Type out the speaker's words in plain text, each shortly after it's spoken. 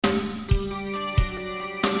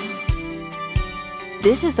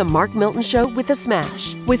This is the Mark Milton Show with The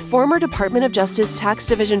Smash, with former Department of Justice Tax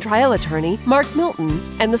Division trial attorney Mark Milton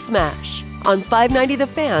and The Smash on 590 The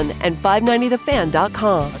Fan and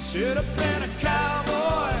 590thefan.com. I should have been a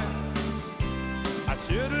cowboy. I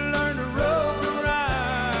should have learned to rope and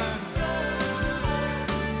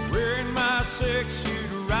ride. Wearing my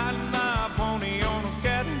six-shooter, riding my pony on a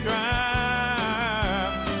cat and drive.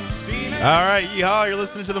 All right, yeehaw, you're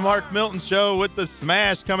listening to the Mark Milton Show with The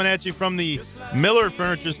Smash, coming at you from the Miller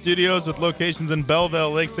Furniture Studios with locations in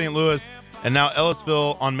Belleville, Lake St. Louis, and now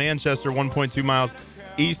Ellisville on Manchester, 1.2 miles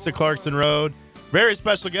east of Clarkson Road. Very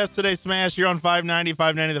special guest today, Smash, here on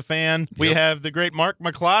 590 The Fan. We have the great Mark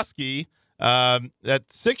McCloskey. That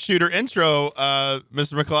six-shooter intro,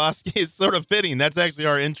 Mr. McCloskey, is sort of fitting. That's actually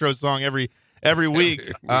our intro song every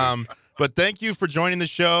week. But thank you for joining the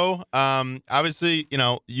show. Obviously,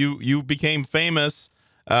 you became famous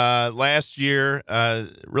last year,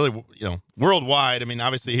 really, worldwide. I mean,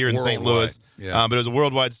 obviously here in St. Louis, but it was a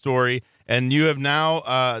worldwide story. And you have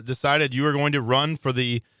now decided you are going to run for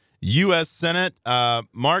the U.S. Senate.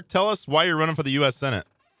 Mark, tell us why you're running for the U.S. Senate.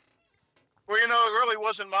 Well, it really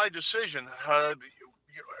wasn't my decision. I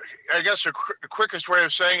guess the quickest way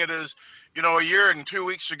of saying it is, a year and 2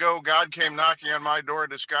 weeks ago, God came knocking on my door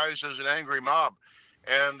disguised as an angry mob.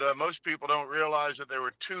 And most people don't realize that there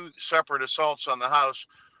were two separate assaults on the house.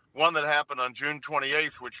 One that happened on June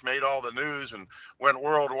 28th, which made all the news and went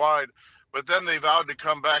worldwide. But then they vowed to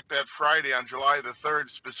come back that Friday on July the 3rd,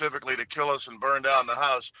 specifically to kill us and burn down the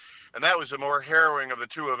house. And that was the more harrowing of the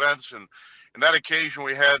two events. And in that occasion,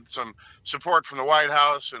 we had some support from the White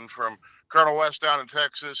House and from Colonel West down in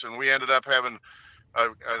Texas. And we ended up having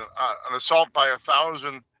an assault by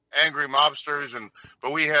 1,000 angry mobsters.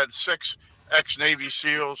 But we had 6 ex-Navy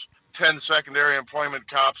SEALs, 10 secondary employment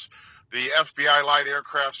cops, the FBI light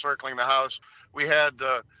aircraft circling the house. We had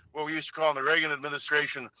what we used to call in the Reagan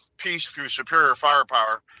administration peace through superior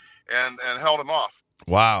firepower, and held them off.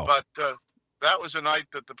 Wow. But that was the night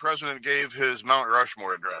that the president gave his Mount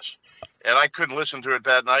Rushmore address. And I couldn't listen to it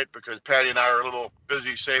that night because Patty and I are a little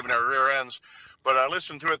busy saving our rear ends. But I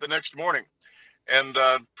listened to it the next morning. And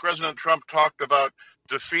President Trump talked about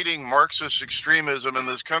defeating Marxist extremism in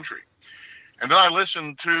this country. And then I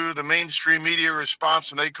listened to the mainstream media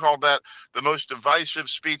response, and they called that the most divisive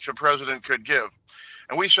speech a president could give.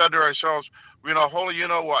 And we said to ourselves, Holy, you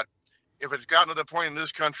know what? If it's gotten to the point in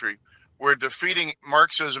this country where defeating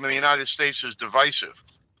Marxism in the United States is divisive,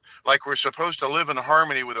 like we're supposed to live in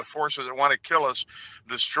harmony with the forces that want to kill us,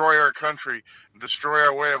 destroy our country, destroy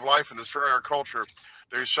our way of life, and destroy our culture,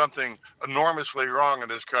 there's something enormously wrong in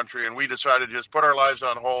this country. And we decided to just put our lives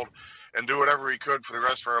on hold and do whatever we could for the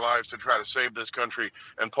rest of our lives to try to save this country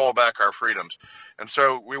and pull back our freedoms. And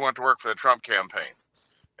so we went to work for the Trump campaign.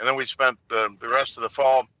 And then we spent the rest of the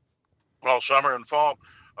fall, summer and fall,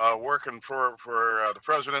 working for the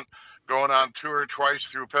president, going on tour twice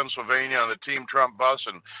through Pennsylvania on the Team Trump bus,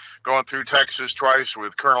 and going through Texas twice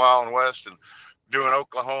with Colonel Allen West, and doing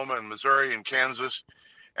Oklahoma and Missouri and Kansas.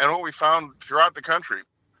 And what we found throughout the country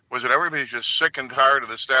was that everybody's just sick and tired of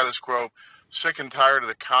the status quo, sick and tired of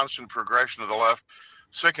the constant progression of the left,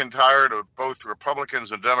 sick and tired of both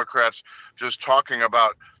Republicans and Democrats just talking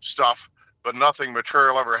about stuff, but nothing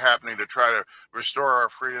material ever happening to try to restore our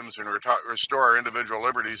freedoms and restore our individual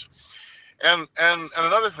liberties. And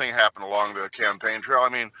another thing happened along the campaign trail. I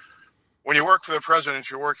mean, when you work for the president,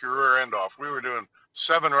 you work your rear end off. We were doing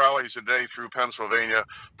 7 rallies a day through Pennsylvania,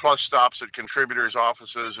 plus stops at contributors'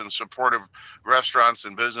 offices and supportive restaurants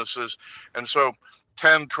and businesses. And so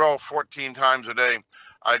 10, 12, 14 times a day,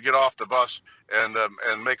 I'd get off the bus and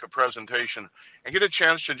make a presentation and get a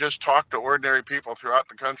chance to just talk to ordinary people throughout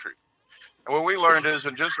the country. And what we learned is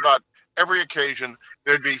in just about every occasion,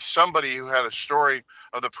 there'd be somebody who had a story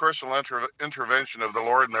of the personal intervention of the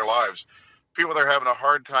Lord in their lives. People that are having a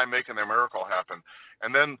hard time making their miracle happen.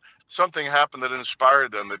 And then something happened that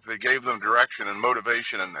inspired them, that they gave them direction and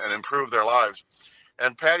motivation and improved their lives.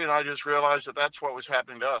 And Patty and I just realized that that's what was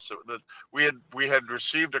happening to us, that we had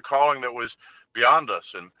received a calling that was beyond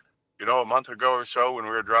us. And, a month ago or so, when we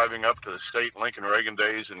were driving up to the state Lincoln Reagan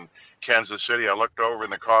days in Kansas City, I looked over in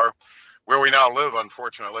the car where we now live,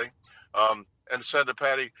 unfortunately, and said to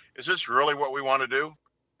Patty, is this really what we want to do?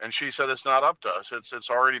 And she said, it's not up to us. It's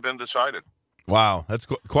already been decided. Wow, that's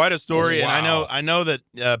quite a story. Wow. And I know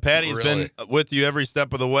that Patty's been with you every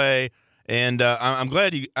step of the way. And I'm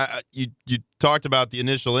glad you talked about the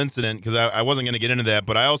initial incident, because I wasn't going to get into that.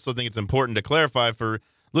 But I also think it's important to clarify for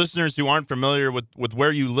listeners who aren't familiar with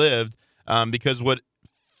where you lived, because what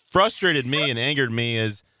frustrated me and angered me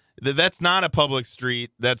is That's not a public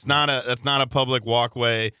street. That's not a public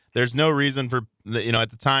walkway. There's no reason for, at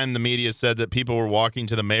the time the media said that people were walking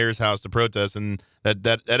to the mayor's house to protest, and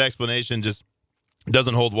that explanation just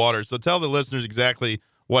doesn't hold water. So tell the listeners exactly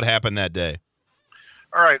what happened that day.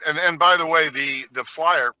 All right, and by the way, the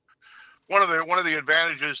flyer, one of the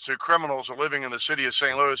advantages to criminals living in the city of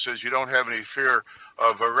St. Louis is you don't have any fear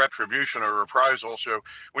of a retribution or reprisal. So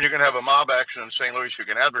when you're going to have a mob action in St. Louis, you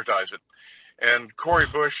can advertise it. And Corey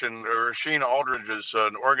Bush and Rasheen Aldridge's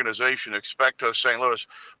organization, Expect Us St. Louis,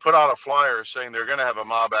 put out a flyer saying they're going to have a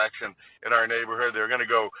mob action in our neighborhood. They're going to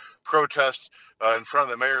go protest in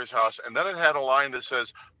front of the mayor's house. And then it had a line that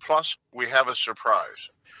says, "Plus, we have a surprise."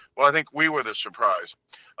 Well, I think we were the surprise.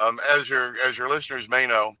 As your listeners may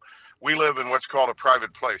know, we live in what's called a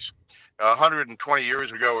private place. 120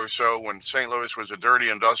 years ago or so, when St. Louis was a dirty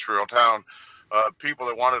industrial town, people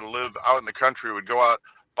that wanted to live out in the country would go out,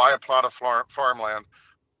 buy a plot of farmland,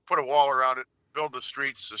 put a wall around it, build the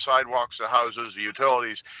streets, the sidewalks, the houses, the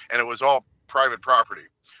utilities, and it was all private property.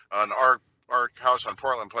 And our house on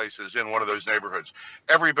Portland Place is in one of those neighborhoods.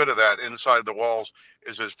 Every bit of that inside the walls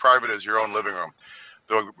is as private as your own living room.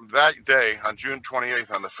 That day, on June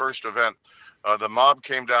 28th, on the first event, the mob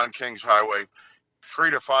came down Kings Highway,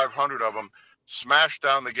 300 to 500 of them, smashed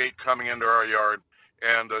down the gate coming into our yard,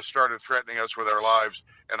 and started threatening us with our lives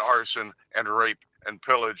and arson and rape and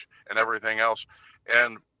pillage and everything else.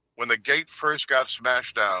 And when the gate first got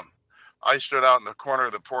smashed down, I stood out in the corner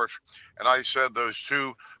of the porch and I said those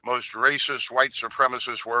two most racist, white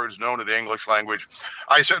supremacist words known to the English language.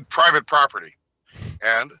 I said private property.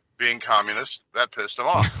 And being communists, that pissed them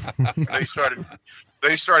off.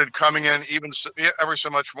 They started coming in ever so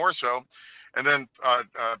much more so. And then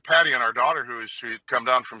Patty and our daughter, she'd come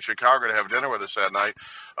down from Chicago to have dinner with us that night,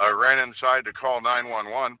 ran inside to call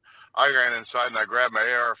 911. I ran inside and I grabbed my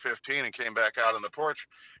AR-15 and came back out on the porch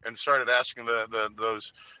and started asking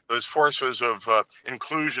those forces of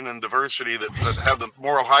inclusion and diversity that have the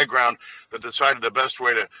moral high ground, that decided the best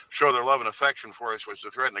way to show their love and affection for us was to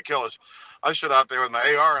threaten to kill us. I stood out there with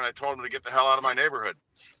my AR and I told them to get the hell out of my neighborhood.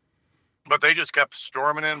 But they just kept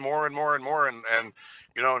storming in more and more and more, and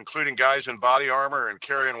including guys in body armor and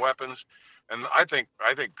carrying weapons. And I think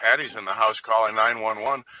Patty's in the house calling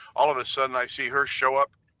 911. All of a sudden, I see her show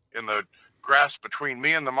up in the grass between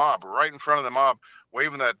me and the mob, right in front of the mob,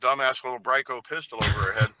 waving that dumbass little Brico pistol over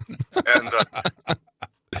her head. And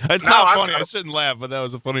it's not funny. I shouldn't laugh, but that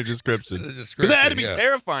was a funny description. Because it had to be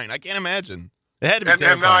terrifying. I can't imagine. It had to be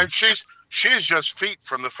terrifying. And she's just feet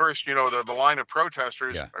from the first, the line of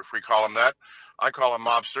protesters, if we call them that. I call them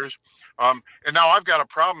mobsters. And now I've got a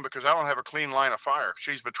problem because I don't have a clean line of fire.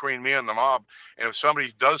 She's between me and the mob. And if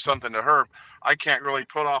somebody does something to her, I can't really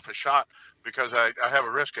put off a shot because I have a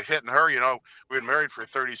risk of hitting her. We've been married for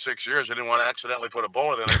 36 years. I didn't want to accidentally put a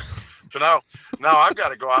bullet in her. So now I've got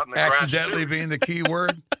to go out in the grass. Accidentally being the key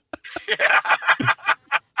word? Yeah.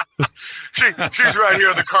 She's right here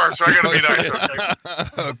in the car, so I got to be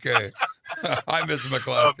nice. Okay. Hi, Mr.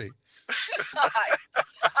 McCloskey. Hi.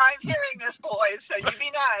 I'm hearing this, boys, so you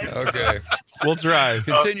be nice. Okay. We'll try.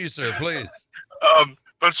 Continue, sir, please.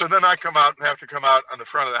 But so then I have to come out on the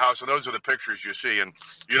front of the house, and those are the pictures you see. And,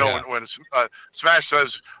 when Smash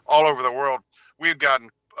says all over the world, we've gotten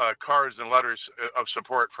cards and letters of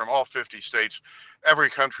support from all 50 states, every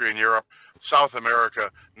country in Europe, South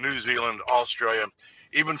America, New Zealand, Australia,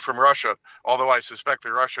 even from Russia, although I suspect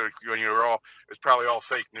that Russia, it's probably all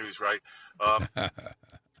fake news, right?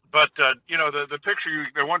 But, the picture,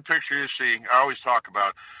 the one picture you see, I always talk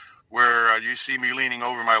about, where you see me leaning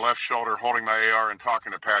over my left shoulder, holding my AR and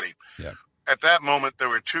talking to Patty. Yeah. At that moment, there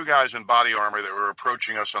were two guys in body armor that were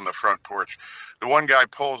approaching us on the front porch. The one guy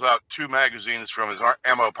pulls out two magazines from his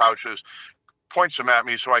ammo pouches, points them at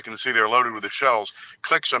me so I can see they're loaded with the shells,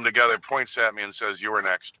 clicks them together, points at me and says, "You are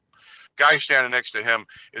next." Guy standing next to him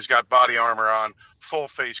has got body armor on, full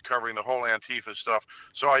face covering, the whole Antifa stuff,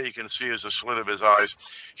 so all you can see is the slit of his eyes.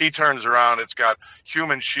 He turns around, it's got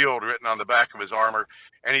human shield written on the back of his armor,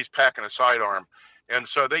 and he's packing a sidearm. And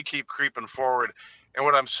so they keep creeping forward. And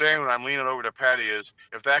what I'm saying when I'm leaning over to Patty is,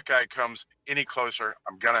 if that guy comes any closer,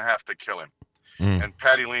 I'm going to have to kill him. And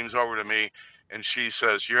Patty leans over to me and she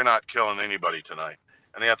says, "You're not killing anybody tonight."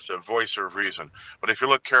 And that's the voice of reason. But if you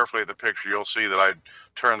look carefully at the picture, you'll see that I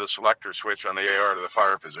turned the selector switch on the AR to the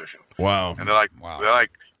fire position. Wow. And then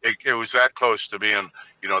it was that close to being,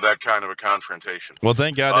 that kind of a confrontation. Well,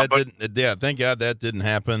 thank God thank God that didn't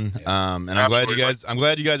happen. Yeah. And I'm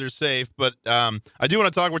glad you guys are safe. But I do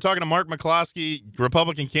want to talk. We're talking to Mark McCloskey,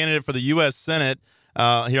 Republican candidate for the U.S. Senate.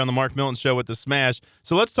 here on the Mark Milton Show with the Smash.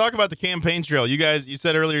 So let's talk about the campaign trail. You guys, you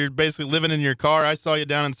said earlier, you're basically living in your car. I saw you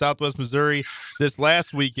down in Southwest Missouri this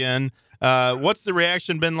last weekend. What's the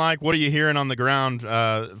reaction been like? What are you hearing on the ground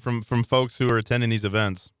from folks who are attending these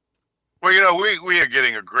events? Well, we are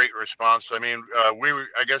getting a great response. I mean,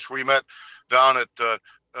 I guess we met down at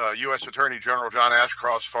U.S. Attorney General John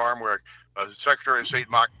Ashcroft's farm, where Secretary of State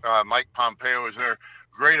Mike Pompeo was there.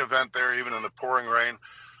 Great event there, even in the pouring rain.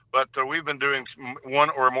 But we've been doing one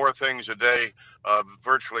or more things a day,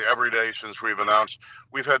 virtually every day since we've announced.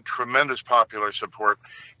 We've had tremendous popular support.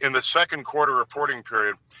 In the second quarter reporting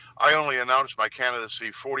period, I only announced my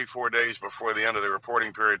candidacy 44 days before the end of the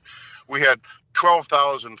reporting period. We had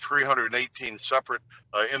 12,318 separate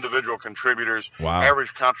individual contributors. Wow.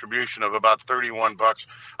 Average contribution of about $31.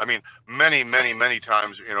 I mean, many, many, many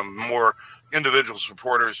times, more individual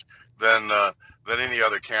supporters than any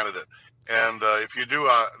other candidate. And if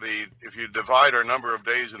you divide our number of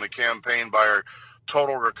days in the campaign by our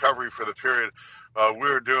total recovery for the period, we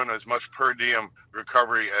were doing as much per diem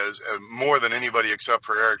recovery as more than anybody except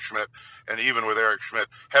for Eric Schmidt. And even with Eric Schmidt,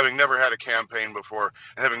 having never had a campaign before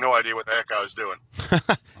and having no idea what the heck I was doing.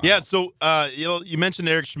 Yeah. So you mentioned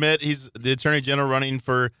Eric Schmidt. He's the Attorney General running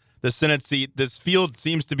for the Senate seat. This field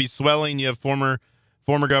seems to be swelling. You have former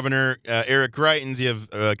Governor Eric Greitens. You have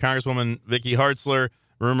Congresswoman Vicky Hartzler.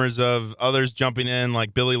 Rumors of others jumping in,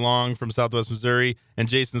 like Billy Long from Southwest Missouri and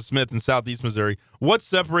Jason Smith in Southeast Missouri. What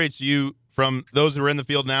separates you from those who are in the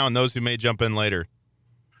field now and those who may jump in later?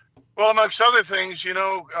 Well, amongst other things,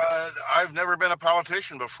 I've never been a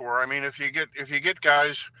politician before. I mean, if you get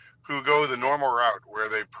guys who go the normal route, where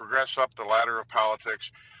they progress up the ladder of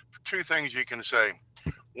politics, two things you can say.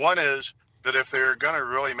 One is that if they're going to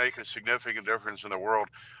really make a significant difference in the world,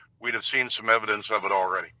 we'd have seen some evidence of it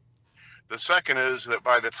already. The second is that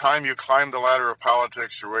by the time you climb the ladder of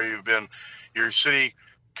politics, or where you've been your city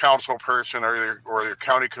council person or your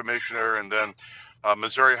county commissioner, and then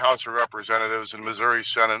Missouri House of Representatives and Missouri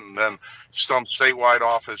Senate, and then some statewide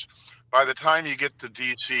office, by the time you get to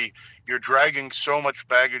D.C., you're dragging so much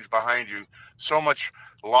baggage behind you, so much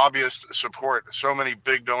lobbyist support, so many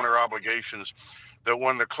big donor obligations, that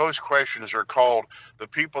when the close questions are called, the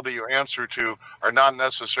people that you answer to are not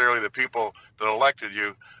necessarily the people that elected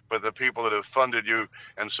you, but the people that have funded you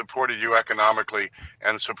and supported you economically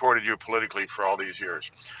and supported you politically for all these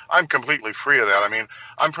years. I'm completely free of that. I mean,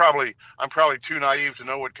 I'm probably too naive to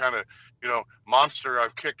know what kind of, monster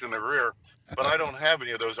I've kicked in the rear, but I don't have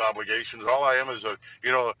any of those obligations. All I am is a,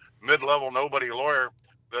 mid-level nobody lawyer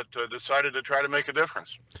that decided to try to make a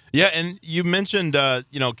difference. Yeah, and you mentioned,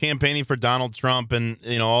 campaigning for Donald Trump, and,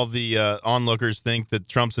 all the onlookers think that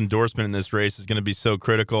Trump's endorsement in this race is going to be so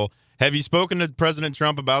critical. Have you spoken to President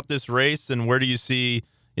Trump about this race, and where do you see,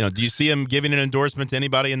 do you see him giving an endorsement to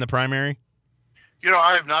anybody in the primary?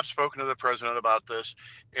 I have not spoken to the president about this,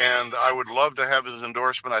 and I would love to have his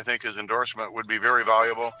endorsement. I think his endorsement would be very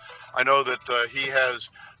valuable. I know that he has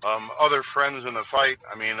other friends in the fight.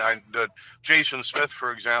 I mean, Jason Smith,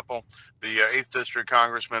 for example, the 8th District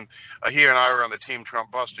Congressman, he and I were on the Team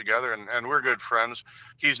Trump bus together, and we're good friends.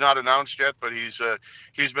 He's not announced yet, but he's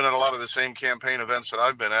been at a lot of the same campaign events that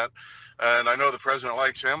I've been at. And I know the president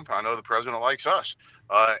likes him. I know the president likes us.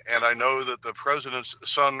 And I know that the president's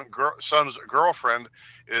son's girlfriend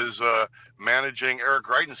is managing Eric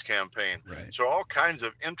Greitens' campaign. Right. So all kinds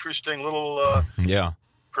of interesting little,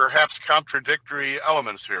 perhaps contradictory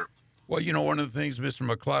elements here. Well, one of the things, Mr.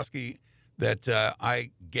 McCloskey, that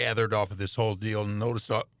I gathered off of this whole deal and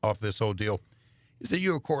noticed off this whole deal is that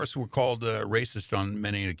you, of course, were called racist on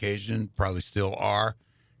many occasions, probably still are,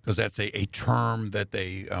 because that's a term that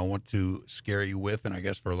they want to scare you with, and I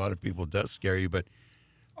guess for a lot of people it does scare you. But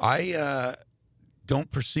I don't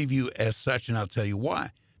perceive you as such, and I'll tell you why.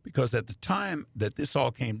 Because at the time that this all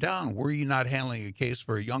came down, were you not handling a case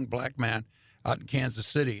for a young black man out in Kansas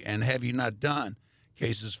City? And have you not done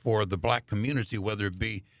cases for the black community, whether it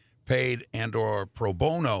be paid and or pro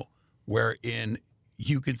bono, wherein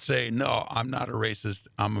you could say, no, I'm not a racist.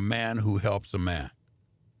 I'm a man who helps a man?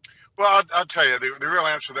 Well, I'll tell you, the real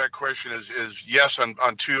answer to that question is yes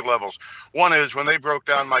on two levels. One is, when they broke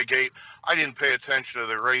down my gate, I didn't pay attention to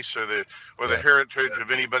the race or the heritage of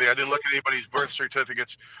anybody. I didn't look at anybody's birth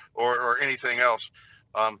certificates or anything else.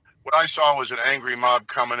 What I saw was an angry mob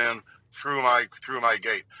coming in through my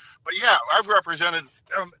gate. But yeah, I've represented.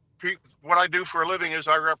 What I do for a living is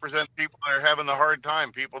I represent people that are having the hard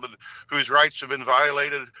time, people whose rights have been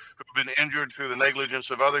violated, who've been injured through the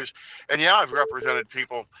negligence of others. And yeah, I've represented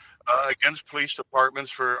people against police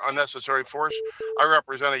departments for unnecessary force. I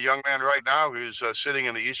represent a young man right now who's sitting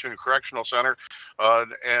in the Eastern Correctional Center,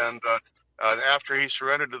 and After he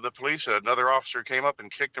surrendered to the police, another officer came up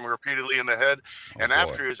and kicked him repeatedly in the head. Oh, And boy.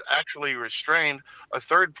 after he was actually restrained, a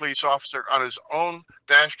third police officer on his own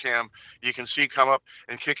dash cam, you can see come up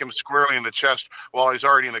and kick him squarely in the chest while he's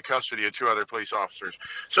already in the custody of 2 other police officers.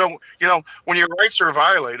 So, when your rights are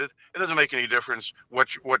violated, it doesn't make any difference what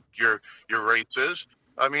your race is.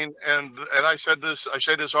 I mean, and I say this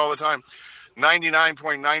all the time.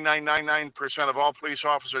 99.9999% of all police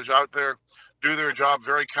officers out there do their job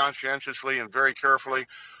very conscientiously and very carefully,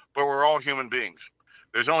 but we're all human beings.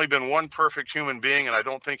 There's only been one perfect human being, and I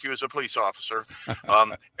don't think he was a police officer.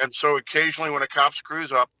 And so occasionally when a cop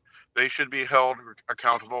screws up, they should be held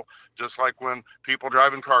accountable, just like when people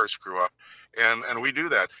driving cars screw up. And we do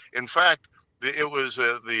that. In fact, it was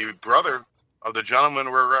the brother of the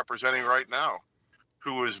gentleman we're representing right now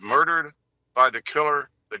who was murdered by the killer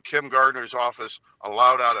that Kim Gardner's office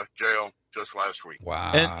allowed out of jail just last week.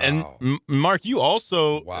 Wow. And Mark, you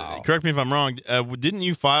also, Wow. correct me if I'm wrong, didn't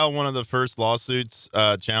you file one of the first lawsuits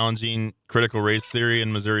challenging critical race theory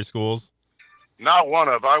in Missouri schools? Not one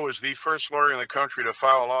of. I was the first lawyer in the country to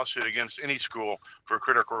file a lawsuit against any school for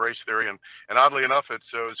critical race theory. And oddly enough, it's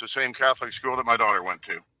the same Catholic school that my daughter went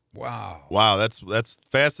to. Wow. Wow, that's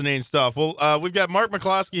fascinating stuff. Well, we've got Mark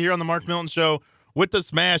McCloskey here on the Mark Milton Show with the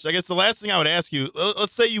Smash. I guess the last thing I would ask you,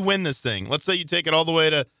 let's say you win this thing. Let's say you take it all the way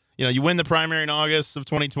to, you win the primary in August of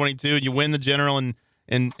 2022, you win the general in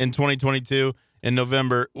 2022 in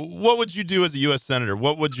November. What would you do as a U.S. Senator?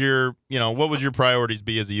 What would your priorities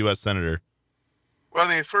be as a U.S. Senator? Well,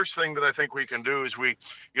 the first thing that I think we can do is the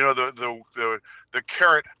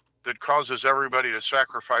carrot that causes everybody to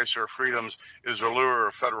sacrifice their freedoms is the lure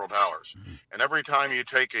of federal dollars. Mm-hmm. And every time you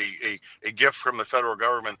take a gift from the federal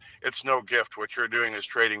government, it's no gift. What you're doing is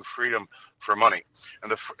trading freedom for money.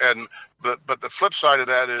 But the flip side of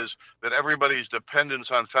that is that everybody's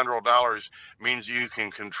dependence on federal dollars means you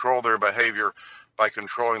can control their behavior by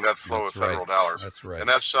controlling that flow of federal dollars. That's right. And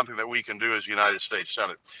that's something that we can do as United States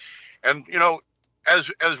Senate. And,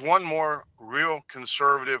 as one more real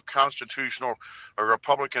conservative, constitutional, or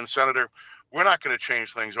Republican senator, we're not going to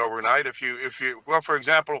change things overnight. Well, for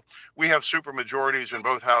example, we have super majorities in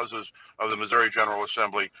both houses of the Missouri General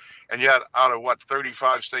Assembly, and yet out of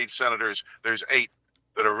 35 state senators, there's 8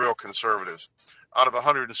 that are real conservatives. Out of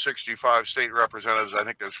 165 state representatives, I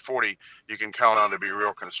think there's 40 you can count on to be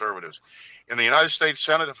real conservatives. In the United States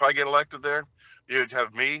Senate, if I get elected there, you'd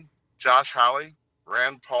have me, Josh Hawley,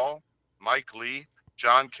 Rand Paul, Mike Lee,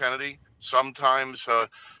 John Kennedy, sometimes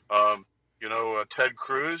Ted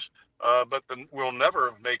Cruz, but we'll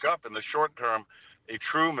never make up in the short term a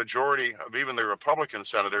true majority of even the Republican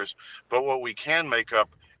senators. But what we can make up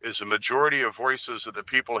is a majority of voices of the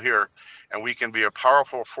people here, and we can be a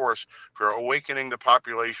powerful force for awakening the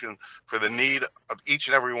population for the need of each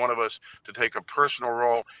and every one of us to take a personal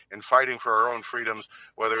role in fighting for our own freedoms,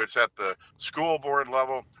 whether it's at the school board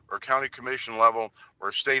level or county commission level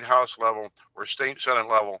or state house level or state senate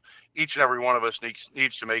level. Each and every one of us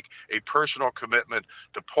needs to make a personal commitment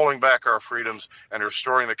to pulling back our freedoms and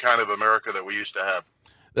restoring the kind of America that we used to have.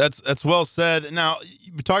 That's well said. Now,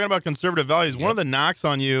 talking about conservative values, one of the knocks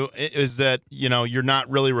on you is that, you're not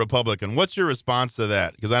really Republican. What's your response to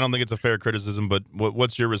that? Because I don't think it's a fair criticism, but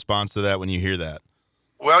what's your response to that when you hear that?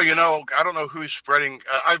 Well, I don't know who's spreading.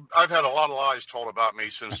 I've had a lot of lies told about me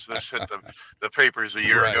since this hit the papers a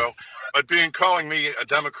year ago. But calling me a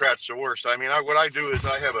Democrat's the worst. I mean, what I do is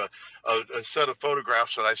I have a set of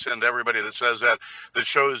photographs that I send everybody that says that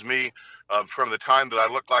shows me from the time that I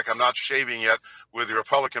look like I'm not shaving yet with the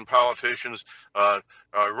Republican politicians,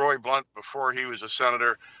 Roy Blunt before he was a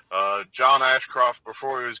senator, John Ashcroft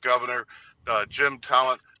before he was governor, Jim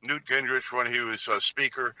Talent, Newt Gingrich when he was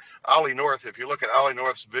speaker, Ollie North. If you look at Ollie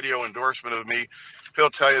North's video endorsement of me, he'll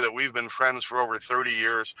tell you that we've been friends for over 30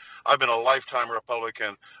 years. I've been a lifetime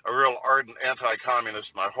Republican, a real ardent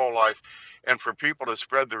anti-communist my whole life. And for people to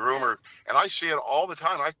spread the rumor, and I see it all the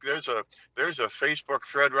time. There's a Facebook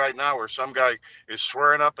thread right now where some guy is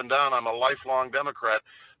swearing up and down I'm a lifelong Democrat,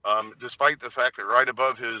 despite the fact that right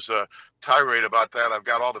above his tirade about that, I've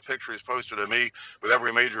got all the pictures posted of me with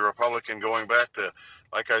every major Republican going back to,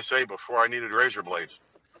 like I say, before I needed razor blades.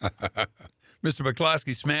 Mr.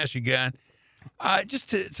 McCloskey, smash again. Just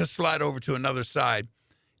to slide over to another side,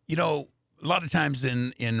 a lot of times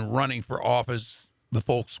in running for office, the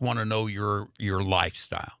folks want to know your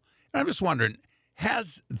lifestyle. And I'm just wondering,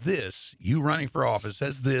 has this, you running for office,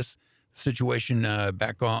 has this situation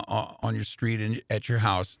back on your street and at your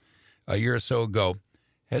house a year or so ago,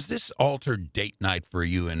 has this altered date night for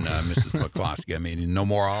you and Mrs. McCloskey? I mean, no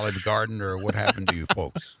more Olive Garden, or what happened to you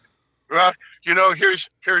folks? Well, here's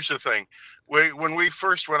the thing. when we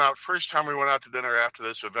first time we went out to dinner after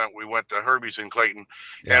this event, we went to Herbie's in Clayton,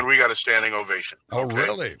 Yeah. and we got a standing ovation. Oh, okay?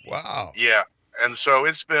 really? Wow. Yeah. And so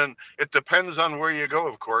it depends on where you go,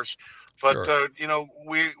 of course. But, Sure.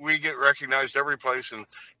 we get recognized every place. And,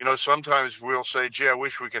 sometimes we'll say, gee, I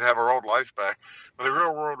wish we could have our old life back. But the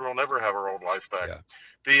real world will never have our old life back.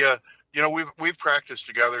 Yeah. We've practiced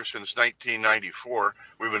together since 1994.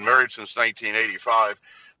 We've been married since 1985.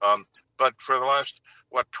 But for the last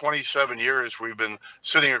 27 years, we've been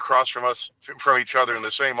sitting across from each other in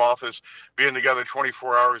the same office, being together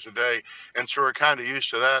 24 hours a day. And so we're kind of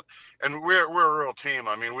used to that. And we're a real team.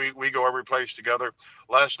 I mean, we go every place together.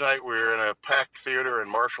 Last night, we were in a packed theater in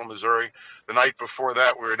Marshall, Missouri. The night before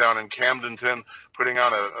that, we were down in Camdenton putting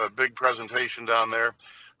on a big presentation down there.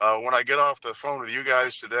 When I get off the phone with you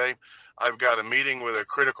guys today, I've got a meeting with a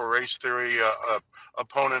critical race theory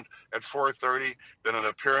opponent at 4:30, then an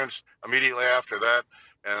appearance immediately after that.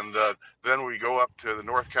 And then we go up to the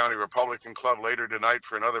North County Republican Club later tonight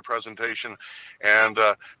for another presentation. And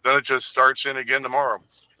then it just starts in again tomorrow.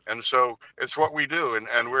 And so it's what we do.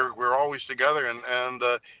 And we're always together. And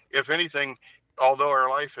if anything, although our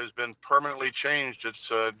life has been permanently changed,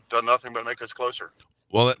 it's done nothing but make us closer.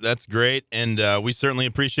 Well, that's great, and we certainly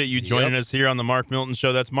appreciate you joining us here on the Mark Milton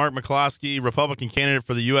Show. That's Mark McCloskey, Republican candidate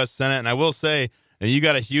for the U.S. Senate, and I will say, you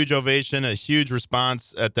got a huge ovation, a huge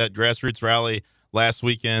response at that grassroots rally last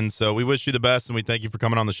weekend, so we wish you the best, and we thank you for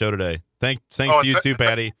coming on the show today. Thanks to you too,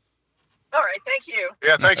 Patty. All right, thank you.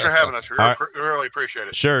 Yeah, thanks for having us. We really appreciate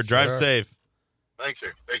it. Sure, drive safe. Thanks,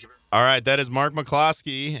 sir. Thank you. All right, that is Mark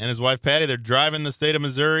McCloskey and his wife Patty. They're driving the state of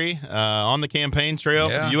Missouri on the campaign trail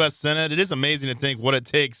for the U.S. Senate. It is amazing to think what it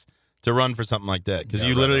takes to run for something like that, because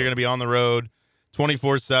you literally are going to be on the road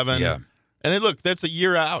 24/7. Yeah. And then, look, that's a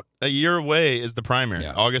year out. A year away is the primary,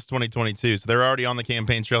 August 2022. So they're already on the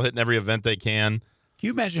campaign trail, hitting every event they can. Can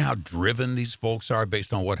you imagine how driven these folks are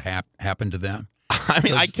based on what happened to them? I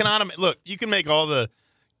mean, I cannot. Look, you can make all the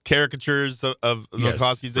caricatures of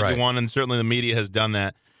McCloskey's that you want, and certainly the media has done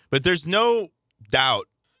that. But there's no doubt,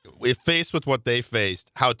 if faced with what they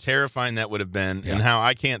faced, how terrifying that would have been, and how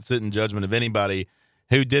I can't sit in judgment of anybody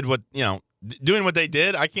who did doing what they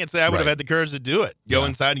did. I can't say I would have had the courage to do it. Go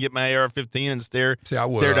inside and get my AR-15 and stare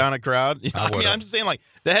down a crowd. I mean, I'm just saying, like,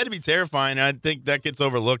 that had to be terrifying, and I think that gets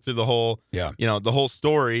overlooked through the whole, the whole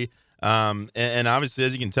story. And obviously,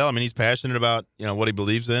 as you can tell, I mean, he's passionate about what he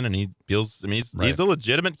believes in, and he feels. I mean, he's a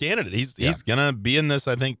legitimate candidate. He's gonna be in this,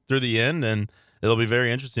 I think, through the end, and it'll be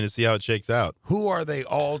very interesting to see how it shakes out. Who are they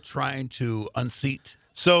all trying to unseat?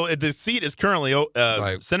 So the seat is currently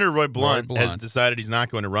Senator Roy Blunt has decided he's not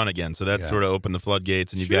going to run again. So that's sort of opened the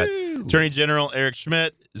floodgates, and you've got Attorney General Eric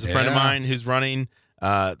Schmidt is a friend of mine who's running.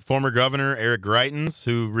 Former Governor Eric Greitens,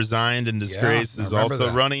 who resigned in disgrace, is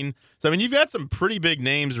also running. So, I mean, you've got some pretty big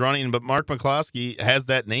names running, but Mark McCloskey has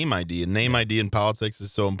that name ID, and name ID in politics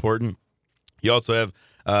is so important. You also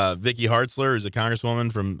have Vicky Hartzler, who's a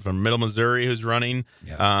congresswoman from Middle Missouri, who's running.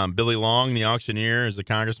 Billy Long, the auctioneer, is a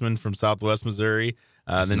congressman from Southwest Missouri.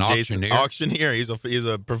 Then Jason, auctioneer. He's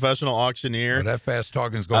a professional auctioneer. Well, that fast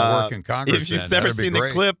talking's going to work in Congress. If you've ever seen the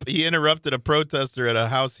clip, he interrupted a protester at a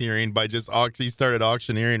House hearing by he started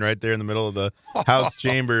auctioneering right there in the middle of the House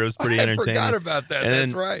chamber. It was pretty entertaining. I forgot about that.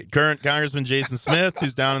 And that's right. Current Congressman Jason Smith,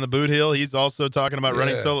 who's down in the Boot Hill, he's also talking about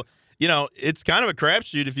running. So, it's kind of a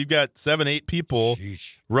crapshoot if you've got 7-8 people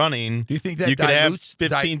running. Do you think that you could have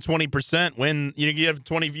 15-20% win? You could have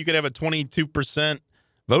 20. You could have a 22%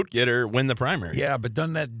 vote getter win the primary. Yeah, but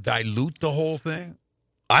doesn't that dilute the whole thing?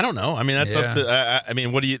 I don't know. I mean, that's up to. I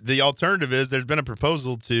mean, the alternative is there's been a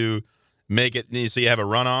proposal to make it so you have a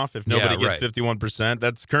runoff if nobody gets 51%.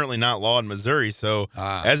 That's currently not law in Missouri. So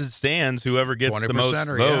as it stands, whoever gets the most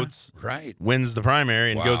votes wins the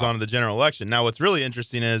primary and goes on to the general election. Now, what's really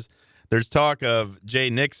interesting is there's talk of Jay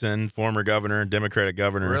Nixon, former governor, Democratic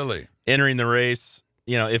governor, entering the race.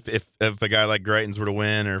 If a guy like Greitens were to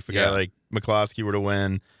win, or if a guy like McCloskey were to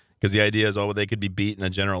win, because the idea is, they could be beat in a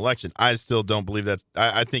general election. I still don't believe that.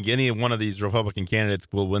 I think any one of these Republican candidates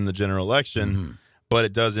will win the general election, but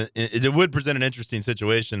it doesn't. It would present an interesting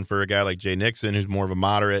situation for a guy like Jay Nixon, who's more of a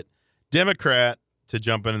moderate Democrat, to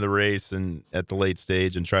jump into the race and at the late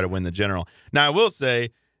stage and try to win the general. Now, I will say,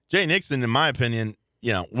 Jay Nixon, in my opinion,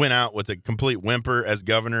 went out with a complete whimper as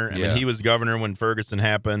governor. I mean, he was governor when Ferguson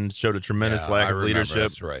happened, showed a tremendous lack of leadership.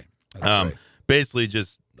 That's right. That's basically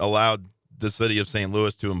just allowed the city of St.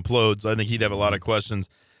 Louis to implode. So I think he'd have a lot of questions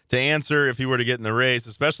to answer if he were to get in the race,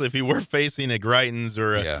 especially if he were facing a Greitens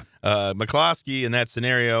or a McCloskey in that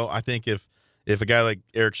scenario. I think if a guy like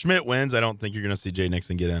Eric Schmidt wins, I don't think you're going to see Jay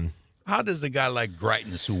Nixon get in. How does a guy like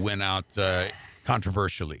Greitens, who went out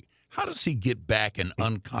controversially, How does he get back and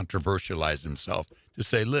uncontroversialize himself to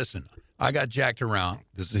say, listen, I got jacked around.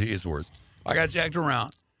 This is his words. I got jacked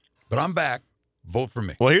around, but I'm back. Vote for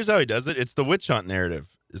me. Well, here's how he does it. It's the witch hunt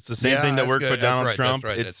narrative. It's the same thing that worked for Donald Trump.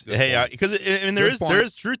 That's right. It's because there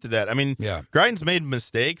is truth to that. I mean, Greitens made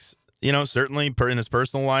mistakes. Certainly in his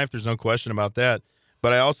personal life, there's no question about that.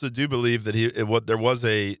 But I also do believe that there was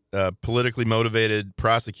a politically motivated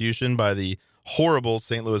prosecution by the horrible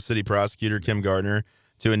St. Louis City prosecutor Kim Gardner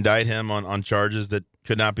to indict him on charges that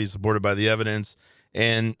could not be supported by the evidence.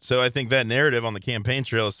 And so I think that narrative on the campaign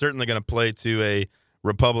trail is certainly going to play to a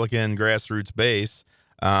Republican grassroots base.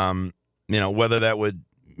 Whether that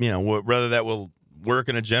will work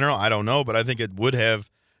in a general, I don't know, but I think it would have.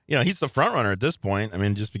 He's the front runner at this point. I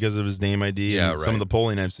mean, just because of his name ID and some of the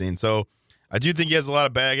polling I've seen. So I do think he has a lot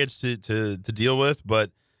of baggage to deal with,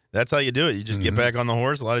 but that's how you do it. You just get back on the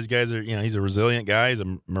horse. A lot of these guys are, he's a resilient guy. He's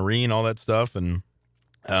a Marine, all that stuff, and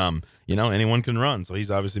anyone can run. So he's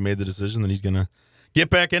obviously made the decision that he's going to get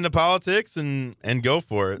back into politics and go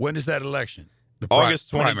for it. When is that election? August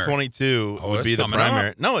 2022 would be the primary.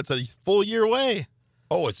 Up? No, it's a full year away.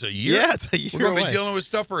 Oh, it's a year? Yeah, it's a year We're going to away. be dealing with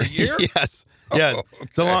stuff for a year? Yes. Oh, okay.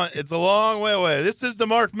 It's a long way away. This is the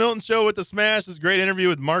Mark Milton Show with the Smash. This great interview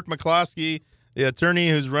with Mark McCloskey, the attorney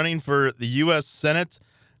who's running for the U.S. Senate.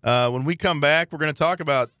 When we come back, we're going to talk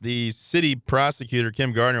about the city prosecutor,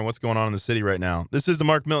 Kim Gardner, and what's going on in the city right now. This is the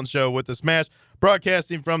Mark Milton Show with the Smash,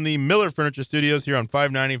 broadcasting from the Miller Furniture Studios here on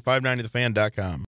 590, 590thefan.com.